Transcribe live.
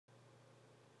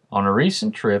On a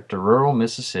recent trip to rural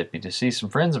Mississippi to see some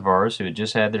friends of ours who had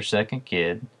just had their second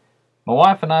kid, my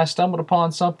wife and I stumbled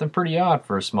upon something pretty odd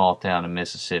for a small town in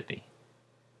Mississippi.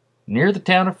 Near the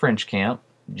town of French Camp,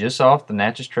 just off the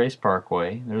Natchez Trace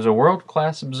Parkway, there's a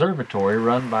world-class observatory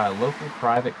run by a local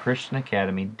private Christian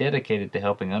academy dedicated to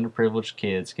helping underprivileged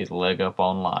kids get a leg up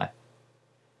on life.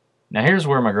 Now here's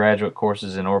where my graduate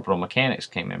courses in orbital mechanics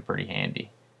came in pretty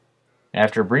handy.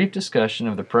 After a brief discussion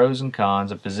of the pros and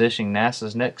cons of positioning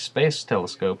NASA's next space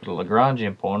telescope at a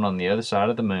Lagrangian point on the other side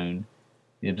of the moon,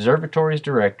 the observatory's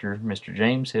director, Mr.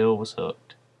 James Hill, was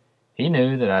hooked. He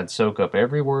knew that I'd soak up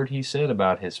every word he said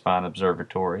about his fine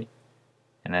observatory,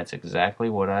 and that's exactly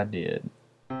what I did.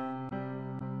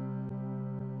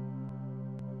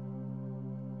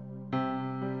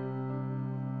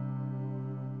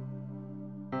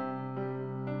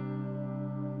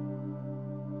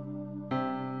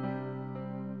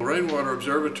 Rainwater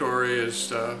Observatory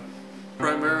is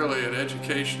primarily an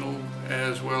educational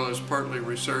as well as partly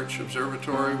research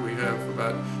observatory. We have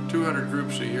about 200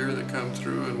 groups a year that come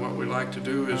through, and what we like to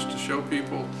do is to show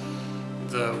people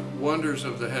the wonders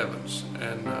of the heavens.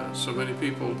 And so many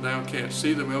people now can't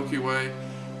see the Milky Way.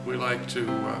 We like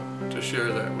to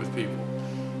share that with people.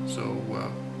 So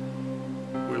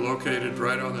we're located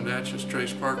right on the Natchez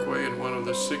Trace Parkway in one of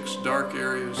the 6 dark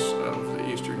areas of the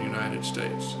eastern United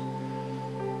States.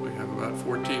 We have about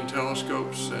 14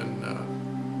 telescopes, and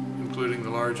including the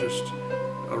largest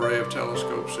array of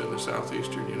telescopes in the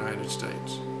southeastern United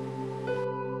States.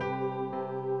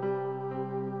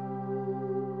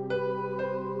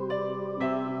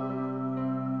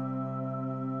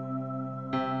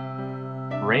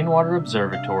 Rainwater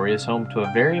Observatory is home to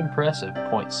a very impressive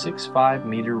 0.65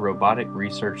 meter robotic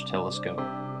research telescope.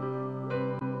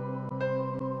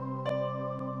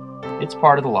 It's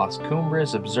part of the Las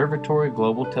Cumbres Observatory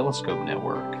Global Telescope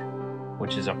Network,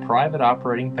 which is a private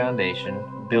operating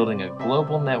foundation building a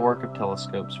global network of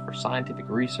telescopes for scientific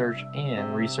research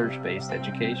and research-based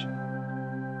education.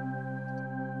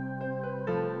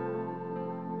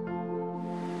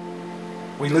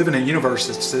 We live in a universe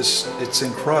it's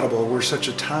incredible. We're such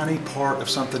a tiny part of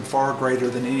something far greater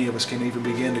than any of us can even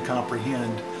begin to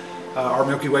comprehend. Our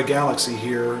Milky Way galaxy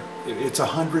here, it's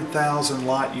 100,000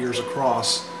 light years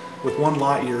across, with 1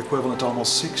 light year equivalent to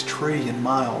almost 6 trillion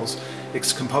miles.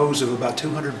 It's composed of about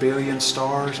 200 billion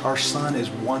stars. Our sun is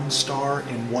 1 star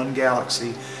in 1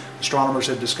 galaxy. Astronomers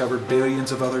have discovered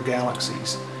billions of other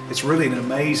galaxies. It's really an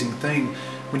amazing thing.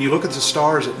 When you look at the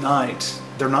stars at night,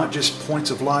 they're not just points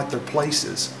of light, they're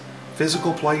places,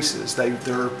 physical places.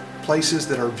 They're places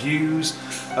that are views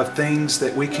of things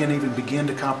that we can't even begin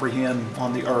to comprehend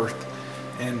on the earth.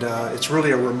 And it's really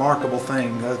a remarkable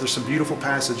thing. There's some beautiful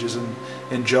passages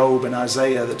in Job and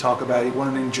Isaiah that talk about it.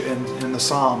 One in the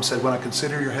Psalm said, "When I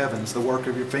consider your heavens, the work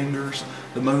of your fingers,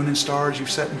 the moon and stars you've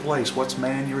set in place, what's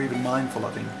man you're even mindful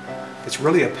of him?" It's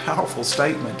really a powerful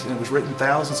statement, and it was written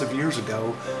thousands of years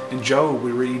ago. In Job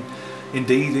we read,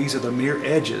 "Indeed, these are the mere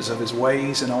edges of his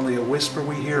ways, and only a whisper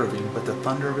we hear of him, but the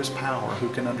thunder of his power who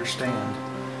can understand?"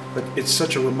 But it's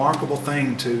such a remarkable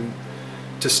thing to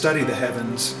study the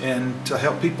heavens and to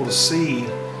help people to see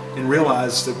and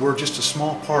realize that we're just a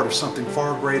small part of something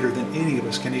far greater than any of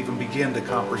us can even begin to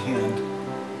comprehend.